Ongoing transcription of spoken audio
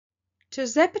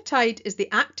Tirzepatide is the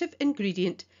active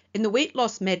ingredient in the weight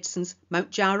loss medicines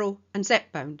Mounjaro and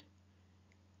Zepbound.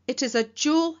 It is a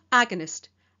dual agonist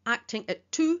acting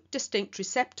at two distinct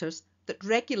receptors that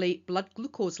regulate blood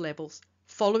glucose levels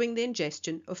following the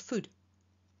ingestion of food.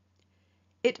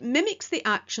 It mimics the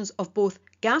actions of both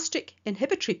gastric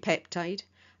inhibitory peptide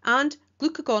and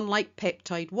glucagon-like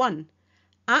peptide 1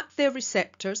 at their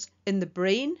receptors in the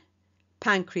brain,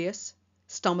 pancreas,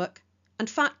 stomach and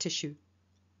fat tissue.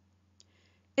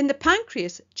 In the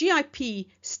pancreas, GIP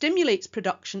stimulates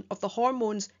production of the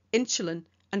hormones insulin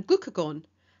and glucagon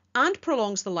and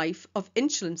prolongs the life of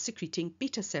insulin-secreting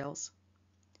beta cells.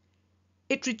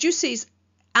 It reduces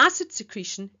acid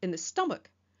secretion in the stomach,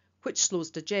 which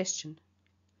slows digestion.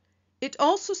 It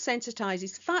also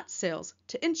sensitizes fat cells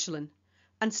to insulin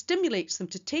and stimulates them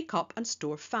to take up and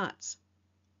store fats.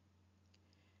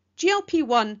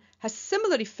 GLP-1 has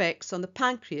similar effects on the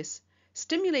pancreas,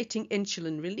 stimulating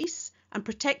insulin release and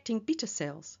protecting beta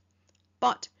cells,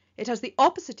 but it has the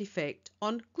opposite effect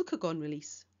on glucagon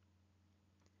release.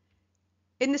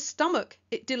 In the stomach,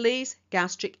 it delays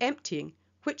gastric emptying,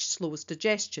 which slows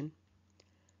digestion.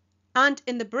 And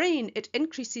in the brain, it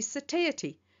increases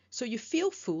satiety, so you feel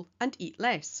full and eat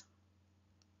less.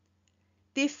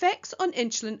 The effects on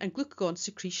insulin and glucagon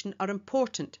secretion are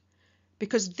important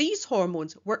because these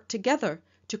hormones work together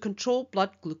to control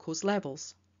blood glucose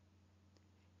levels.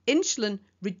 Insulin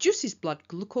reduces blood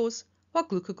glucose while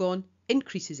glucagon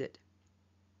increases it.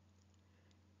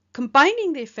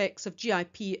 Combining the effects of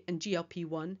GIP and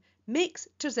GLP-1 makes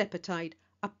tirzepatide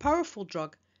a powerful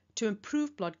drug to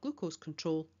improve blood glucose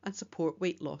control and support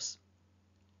weight loss.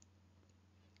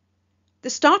 The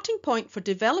starting point for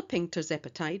developing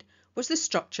tirzepatide was the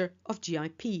structure of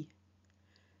GIP.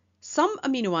 Some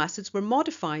amino acids were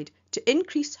modified to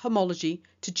increase homology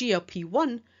to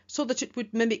GLP-1 so that it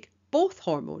would mimic both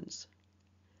hormones.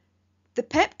 The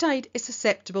peptide is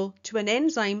susceptible to an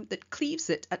enzyme that cleaves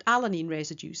it at alanine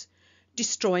residues,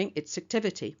 destroying its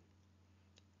activity.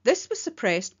 This was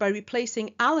suppressed by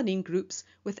replacing alanine groups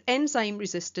with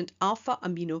enzyme-resistant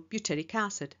alpha-aminobutyric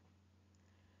acid.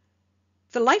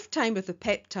 The lifetime of the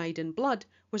peptide in blood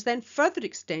was then further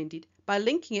extended by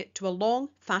linking it to a long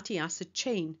fatty acid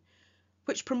chain,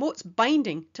 which promotes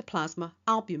binding to plasma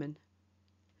albumin.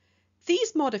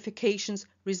 These modifications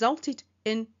resulted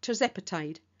in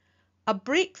tirzepatide, a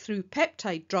breakthrough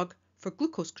peptide drug for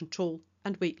glucose control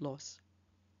and weight loss.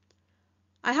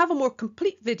 I have a more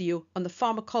complete video on the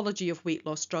pharmacology of weight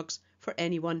loss drugs for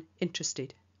anyone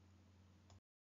interested.